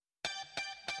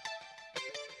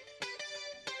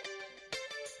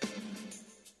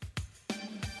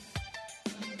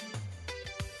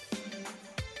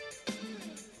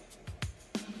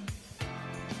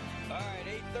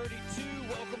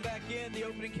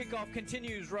morning kickoff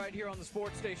continues right here on the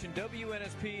sports station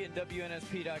WNSP and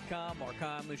WNSP.com. Mark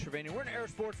Heim, Lee Cervania. We're in Air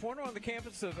Sports Corner on the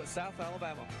campus of South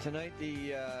Alabama. Tonight,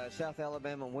 the South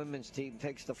Alabama women's team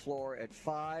takes the floor at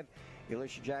 5.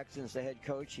 Yolisha Jackson's the head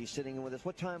coach. He's sitting in with us.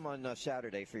 What time on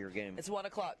Saturday for your game? It's 1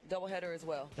 o'clock. Doubleheader as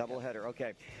well. Doubleheader,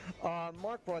 okay.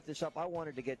 Mark brought this up. I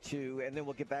wanted to get to, and then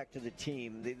we'll get back to the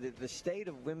team, the state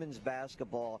of women's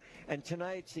basketball. And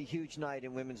tonight's a huge night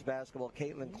in women's basketball.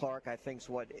 Caitlin Clark, I think, is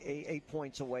what, 8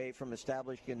 points away from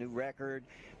establishing a new record.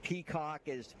 Peacock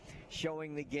is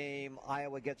showing the game.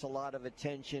 Iowa gets a lot of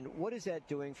attention. What is that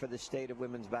doing for the state of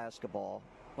women's basketball?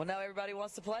 Well, now everybody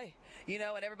wants to play,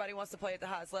 and everybody wants to play at the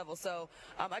highest level. So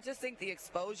I just think the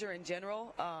exposure in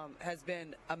general has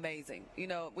been amazing.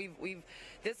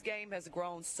 This game has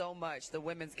grown so much, the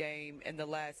women's game, in the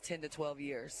last 10 to 12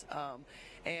 years.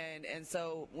 And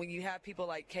so when you have people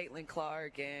like Caitlin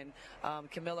Clark and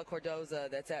Camila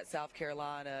Cordoza that's at South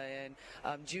Carolina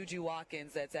and Juju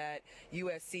Watkins that's at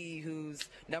USC, who's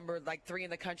number 3 in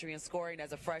the country in scoring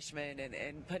as a freshman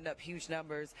and putting up huge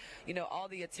numbers, all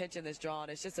the attention that's drawn,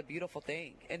 it's just a beautiful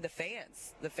thing. And the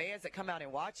fans that come out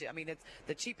and watch it. I mean, it's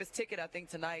the cheapest ticket, I think,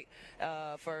 tonight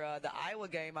for the Iowa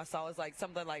game I saw was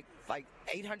something like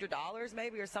 $800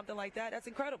 maybe or something like that. That's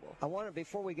incredible. I want to,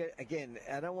 before we get, again,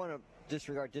 I don't want to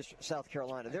disregard South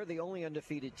Carolina. They're the only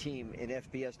undefeated team in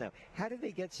FBS now. How did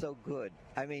they get so good?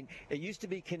 I mean, it used to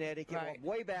be Connecticut. Right.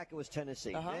 Well, way back it was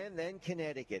Tennessee, and then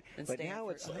Connecticut. And but Stanford. now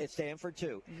it's Stanford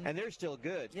too. Mm-hmm. And they're still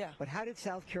good. Yeah. But how did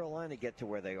South Carolina get to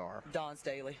where they are? Dawn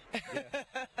Staley. Yeah.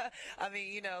 I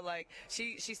mean,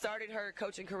 she started her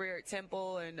coaching career at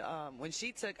Temple, and I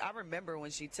remember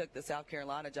when she took the South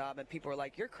Carolina job, and people were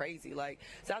like, "You're crazy!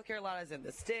 South Carolina's in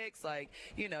the sticks.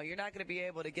 You're not going to be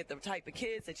able to get the type of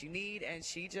kids that you need." And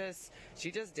she just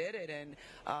did it. And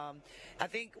I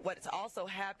think what's also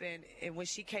happened, and when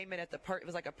she came in it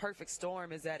was like a perfect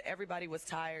storm, is that everybody was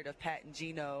tired of Pat and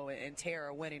Gino and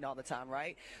Tara winning all the time,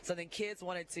 right? So then kids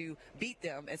wanted to beat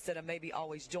them instead of maybe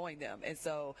always join them. And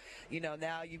so,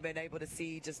 now you've been able to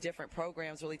see just different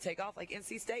programs really take off, like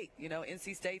NC State.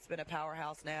 NC State's been a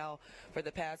powerhouse now for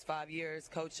the past 5 years.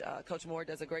 Coach Moore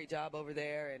does a great job over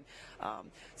there.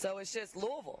 And so it's just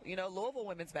Louisville. Louisville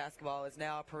women's basketball is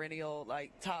now a perennial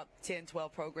top 10,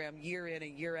 12 program year in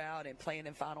and year out and playing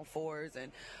in Final Fours.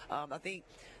 And I think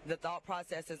the thought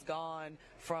process has gone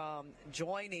from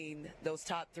joining those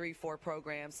top 3, 4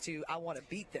 programs to I want to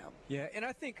beat them. Yeah, and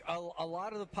I think a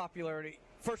lot of the popularity,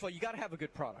 first of all, you got to have a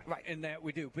good product, right? And that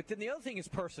we do. But then the other thing is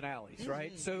personalities,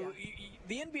 right? So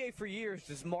the NBA for years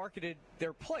has marketed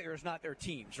their players, not their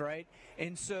teams, right?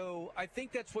 And so I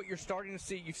think that's what you're starting to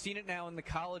see. You've seen it now in the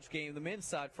college game, the men's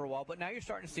side for a while, but now you're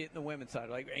starting to see it in the women's side,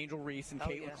 like Angel Reese and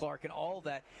Caitlin Clark and all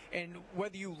that. And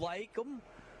whether you like them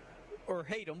or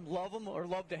hate them, love them or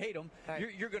love to hate them, right,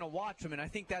 you're going to watch them, and I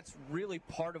think that's really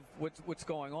part of what's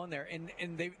going on there. And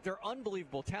they're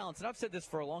unbelievable talents, and I've said this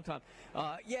for a long time.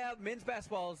 Men's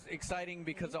basketball is exciting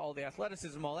because of all the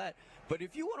athleticism and all that, but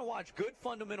if you want to watch good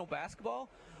fundamental basketball,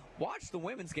 watch the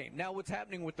women's game. Now, what's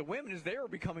happening with the women is they are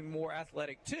becoming more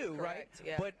athletic too, correct, right?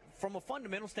 Yeah. But from a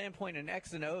fundamental standpoint in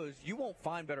X and O's, you won't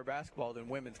find better basketball than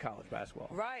women's college basketball.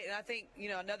 Right, and I think,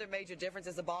 another major difference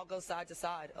is the ball goes side to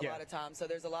side a lot of times. So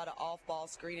there's a lot of off-ball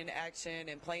screening action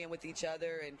and playing with each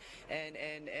other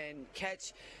and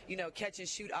catch and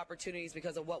shoot opportunities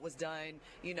because of what was done,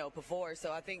 before.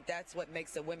 So I think that's what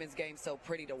makes the women's game so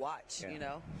pretty to watch,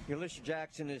 Yolisha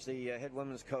Jackson is the head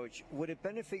women's coach. Would it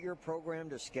benefit your program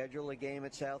to schedule a game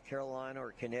at South Carolina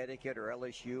or Connecticut or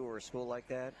LSU or a school like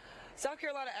that? South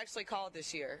Carolina actually called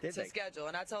this year to schedule,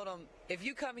 and I told them, if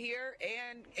you come here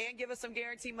and give us some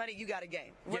guaranteed money, you got a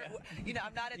game.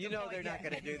 I'm not at the point they're not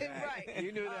going to do that. Right.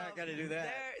 You knew they're not going to do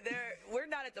that. We're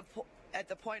not at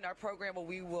the point in our program where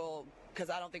we will, because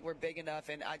I don't think we're big enough,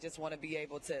 and I just want to be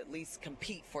able to at least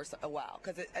compete for a while.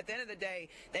 Because at the end of the day,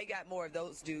 they got more of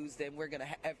those dudes than we're going to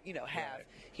have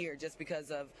here, just because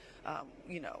of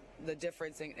the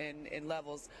difference in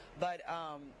levels. But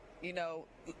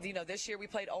this year we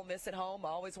played Ole Miss at home. I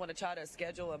always want to try to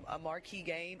schedule a marquee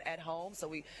game at home, so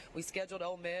we scheduled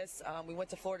Ole Miss. We went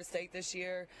to Florida State this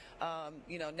year.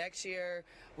 Next year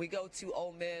we go to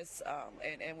Ole Miss,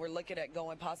 and we're looking at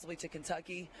going possibly to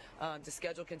Kentucky to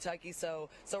schedule Kentucky. So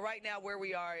right now where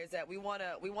we are is that we want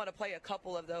to play a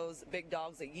couple of those big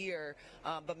dogs a year,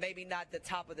 but maybe not the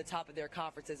top of their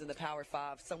conferences in the Power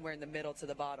Five, somewhere in the middle to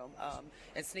the bottom,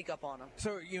 and sneak up on them.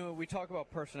 So we talk about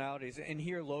personalities, and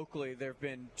here locally there have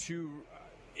been two,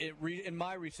 in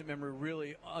my recent memory,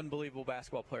 really unbelievable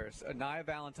basketball players. Nia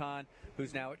Valentine,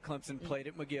 who's now at Clemson, played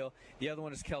at McGill. The other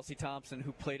one is Kelsey Thompson,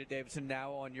 who played at Davidson,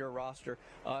 now on your roster.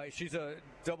 She's a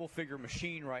double-figure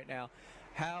machine right now.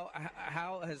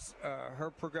 How has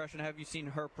her progression? Have you seen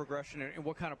her progression, and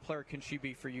what kind of player can she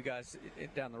be for you guys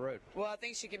down the road? Well, I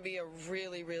think she can be a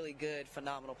really, really good,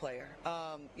 phenomenal player.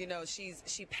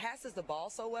 She passes the ball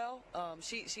so well.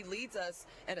 She leads us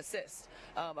in assists.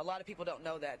 A lot of people don't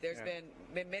know that. There's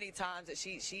been many times that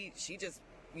she just,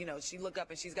 she look up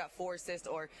and she's got 4 assists,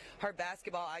 or her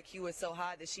basketball IQ is so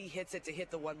high that she hits it to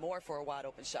hit the one more for a wide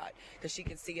open shot because she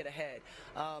can see it ahead.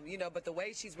 But the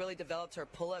way she's really developed her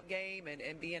pull-up game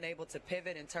and being able to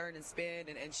pivot and turn and spin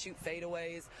and shoot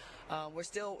fadeaways, we're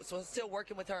still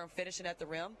working with her on finishing at the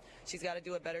rim. She's got to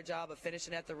do a better job of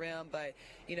finishing at the rim, but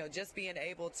just being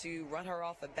able to run her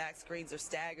off of back screens or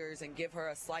staggers and give her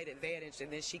a slight advantage,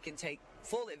 and then she can take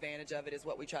full advantage of it is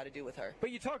what we try to do with her. But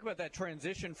you talk about that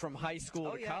transition from high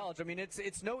school to college. I mean,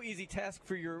 it's no easy task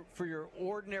for your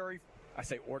ordinary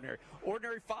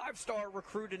 5-star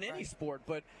recruit in any sport.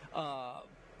 But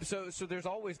so there's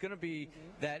always going to be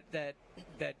that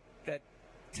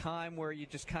time where you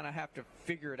just kind of have to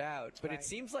figure it out. But it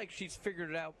seems like she's figured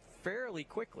it out fairly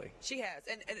quickly. She has,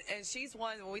 and she's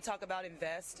one, when we talk about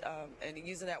invest and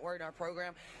using that word in our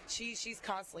program, she's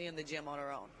constantly in the gym on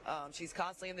her own. She's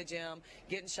constantly in the gym,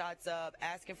 getting shots up,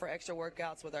 asking for extra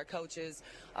workouts with our coaches.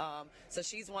 So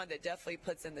she's one that definitely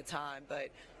puts in the time.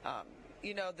 But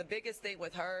the biggest thing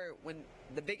with her, one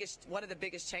of the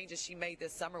biggest changes she made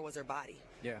this summer was her body.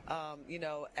 Yeah.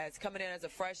 As coming in as a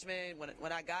freshman,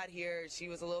 when I got here, she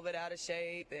was a little bit out of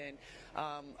shape, and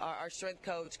our strength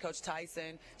coach, Coach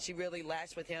Tyson, she really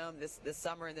latched with him this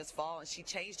summer and this fall, and she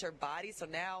changed her body, so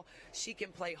now she can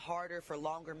play harder for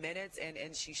longer minutes,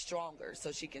 and she's stronger,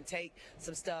 so she can take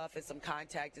some stuff and some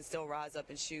contact and still rise up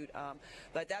and shoot.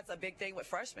 But that's a big thing with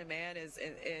freshmen, man,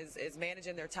 is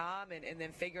managing their time and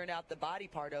then figuring out the body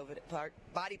part of it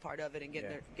and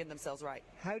getting themselves right.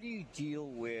 How do you deal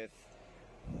with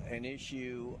an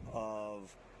issue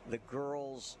of the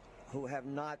girls who have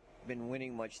not been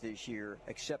winning much this year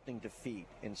accepting defeat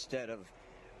instead of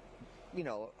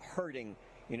hurting,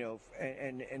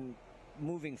 and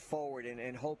moving forward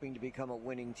and hoping to become a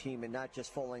winning team and not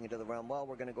just falling into the realm, well,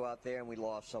 we're going to go out there and we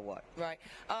lost, so what? Right.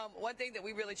 One thing that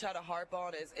we really try to harp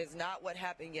on is not what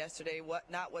happened yesterday,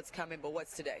 not what's coming, but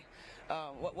what's today.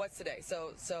 What's today?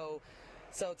 So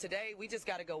today we just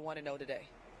got to go 1-0 today.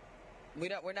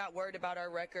 We're not worried about our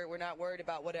record. We're not worried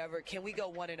about whatever. Can we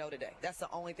go 1-0 today? That's the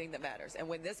only thing that matters. And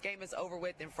when this game is over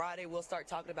with, then Friday we'll start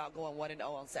talking about going 1-0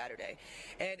 on Saturday.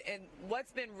 And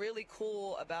what's been really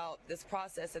cool about this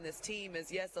process and this team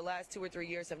is, yes, the last 2 or 3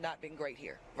 years have not been great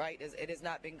here, right? It has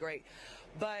not been great.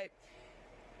 But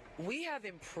we have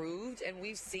improved, and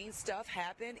we've seen stuff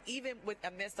happen even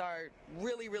amidst our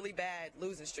really, really bad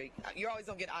losing streak. You're always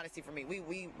gonna get honesty from me.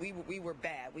 We were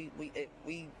bad.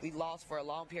 We lost for a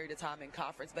long period of time in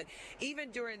conference. But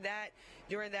even during that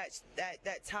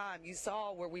time, you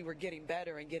saw where we were getting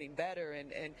better, and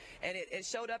it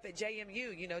showed up at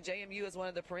JMU. JMU is one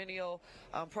of the perennial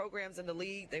programs in the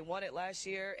league. They won it last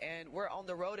year, and we're on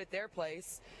the road at their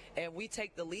place, and we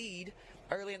take the lead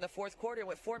early in the fourth quarter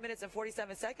with 4 minutes and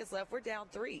 47 seconds left. We're down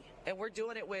 3, and we're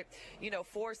doing it with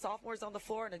 4 sophomores on the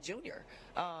floor and a junior.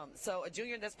 So a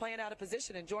junior that's playing out of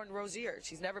position, and Jordan Rozier.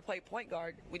 She's never played point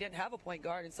guard. We didn't have a point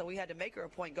guard, and so we had to make her a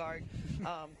point guard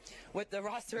with the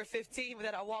roster of 15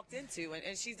 that I walked into,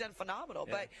 and she's done phenomenal.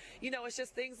 Yeah. But it's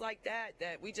just things like that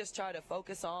we just try to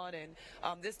focus on, and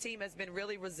this team has been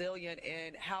really resilient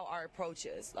in how our approach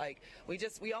is. Like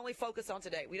we only focus on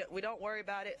today. We don't worry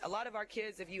about it. A lot of our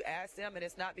kids, if you ask them, and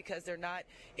it's not because they're not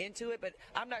into it, but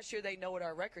I'm not sure they know what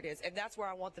our record is, and that's where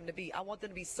I want them to be. I want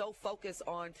them to be so focused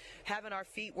on having our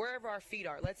feet wherever our feet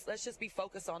are. Let's just be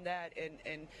focused on that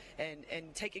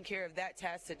and taking care of that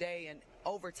task today, and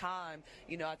over time,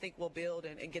 I think we'll build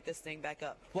and get this thing back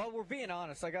up. Well, we're being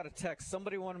honest. I got a text.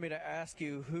 Somebody wanted me to ask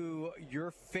you who your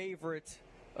favorite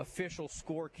official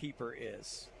scorekeeper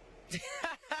is.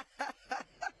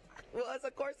 Well, it's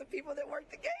of course the people that work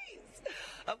the games.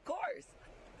 Of course.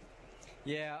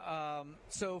 Yeah,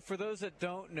 so for those that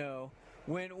don't know,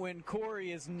 when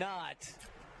Corey is not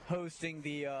hosting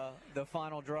the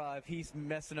final drive, he's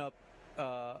messing up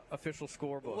official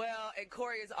scorebook. Well, and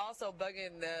Corey is also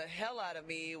bugging the hell out of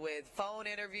me with phone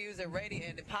interviews and radio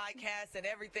and podcasts and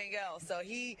everything else. So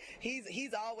he's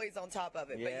always on top of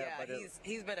it. But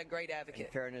he's been a great advocate.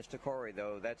 In fairness to Corey,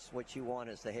 though, that's what you want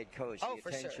as the head coach. Oh, the for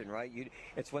attention, sure. Right?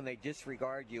 It's when they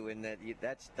disregard you, and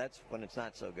that's when it's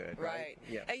not so good. Right.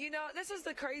 Yeah. And this is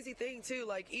the crazy thing too.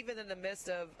 Like even in the midst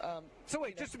of. So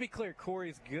wait, just to be clear,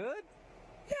 Corey's good?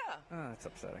 Yeah. Oh, that's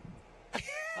upsetting.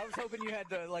 I was hoping you had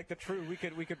the truth.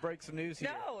 We could break some news here.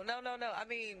 No. I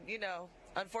mean,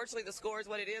 Unfortunately, the score is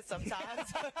what it is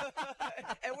sometimes,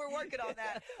 and we're working on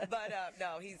that. But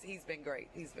no, he's been great.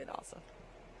 He's been awesome.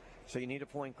 So you need a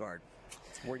point guard.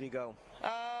 Where do you go?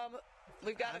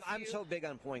 We've got a few. I'm so big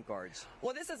on point guards.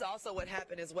 Well, this is also what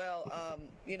happened as well.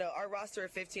 Our roster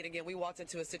of 15, again, we walked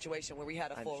into a situation where we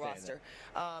had a full roster.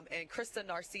 And Krista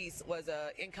Narcisse was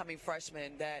an incoming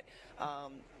freshman that,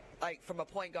 from a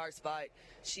point guard spot,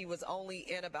 she was only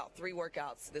in about 3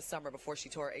 workouts this summer before she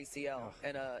tore her ACL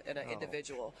in an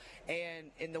individual.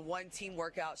 And in the one team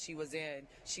workout she was in,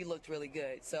 she looked really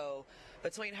good. So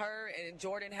between her and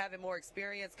Jordan having more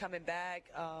experience coming back,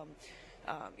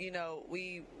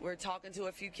 we're talking to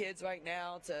a few kids right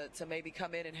now to maybe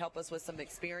come in and help us with some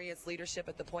experience leadership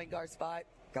at the point guard spot.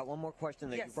 Got one more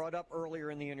question that you brought up earlier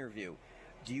in the interview.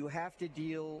 Do you have to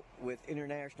deal with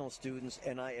international students,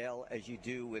 NIL, as you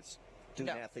do with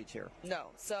student athletes here? No.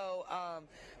 So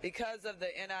because of the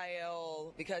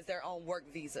NIL, because they're on work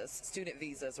visas, student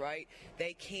visas, right,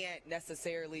 they can't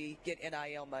necessarily get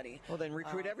NIL money. Well, then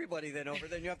recruit everybody then over.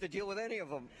 Then you have to deal with any of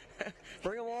them.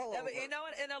 Bring them all over. But,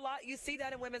 and a lot, you see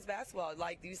that in women's basketball.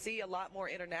 Like, you see a lot more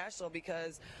international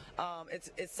because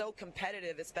it's so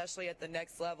competitive, especially at the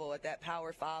next level, at that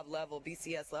Power 5 level,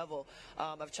 BCS level,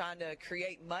 of trying to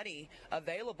create money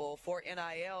available for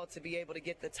NIL to be able to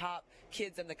get the top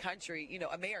kids in the country,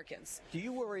 Americans. Do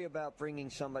you worry about bringing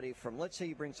somebody from, let's say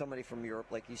you bring somebody from Europe,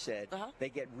 like you said, they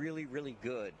get really, really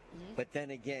good, but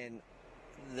then again,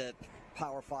 the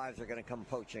Power 5s are going to come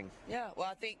poaching? Yeah, well,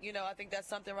 I think that's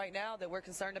something right now that we're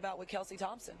concerned about with Kelsey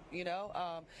Thompson,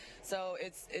 so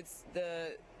it's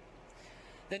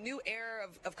the new era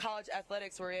of college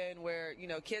athletics we're in, where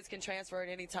kids can transfer at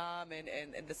any time,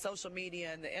 and the social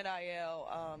media and the NIL,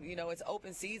 it's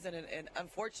open season, and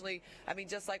unfortunately,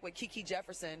 just like with Kiki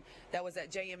Jefferson that was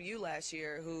at JMU last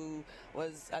year, who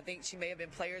was, I think she may have been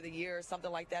player of the year or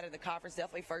something like that in the conference,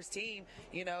 definitely first team.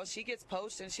 She gets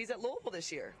poached and she's at Louisville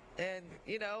this year, and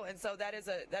and so that is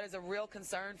a real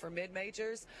concern for mid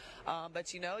majors,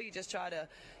 but you just try to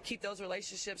keep those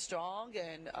relationships strong,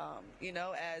 and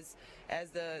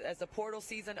as the portal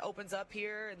season opens up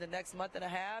here in the next month and a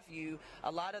half,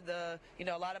 a lot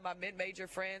of my mid-major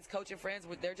friends, coaching friends,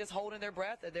 they're just holding their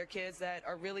breath at their kids that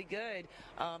are really good,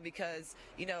 because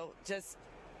just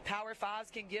Power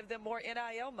 5s can give them more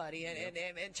NIL money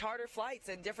and charter flights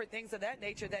and different things of that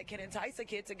nature that can entice a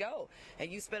kid to go.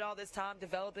 And you spend all this time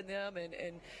developing them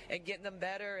and getting them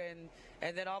better,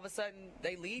 and then all of a sudden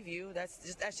they leave you.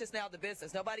 That's just now the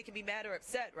business. Nobody can be mad or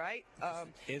upset, right?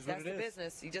 That's the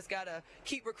business. You just got to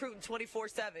keep recruiting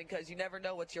 24/7, because you never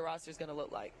know what your roster is going to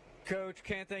look like. Coach,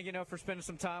 can't thank you enough for spending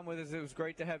some time with us. It was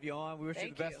great to have you on. We wish you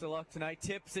the best of luck tonight.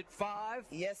 Tips at 5.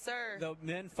 Yes, sir. The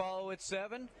men follow at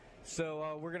 7.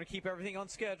 So we're going to keep everything on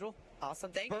schedule. Awesome,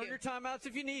 thank you. Burn your timeouts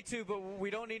if you need to, but we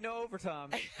don't need no overtime.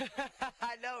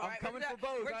 I know, right? I'm coming for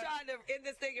both. We're trying to end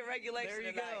this thing in regulation. There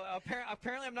you tonight. go.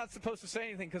 Apparently, I'm not supposed to say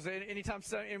anything, because anytime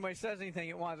anybody says anything,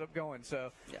 it winds up going.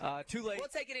 So too late. We'll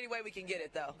take it any way we can get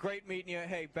it, though. Great meeting you.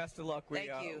 Hey, best of luck. Thank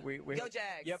you. Go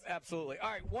Jags. Yep, absolutely. All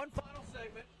right, one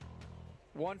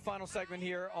final segment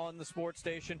here on the Sports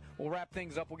Station. We'll wrap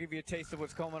things up. We'll give you a taste of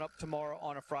what's coming up tomorrow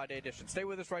on a Friday edition. Stay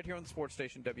with us right here on the Sports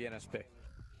Station, WNSP.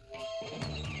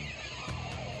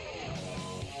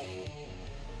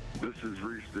 This is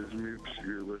Reese Dismukes.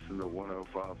 You're listening to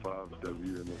 105.5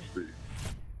 WNSP.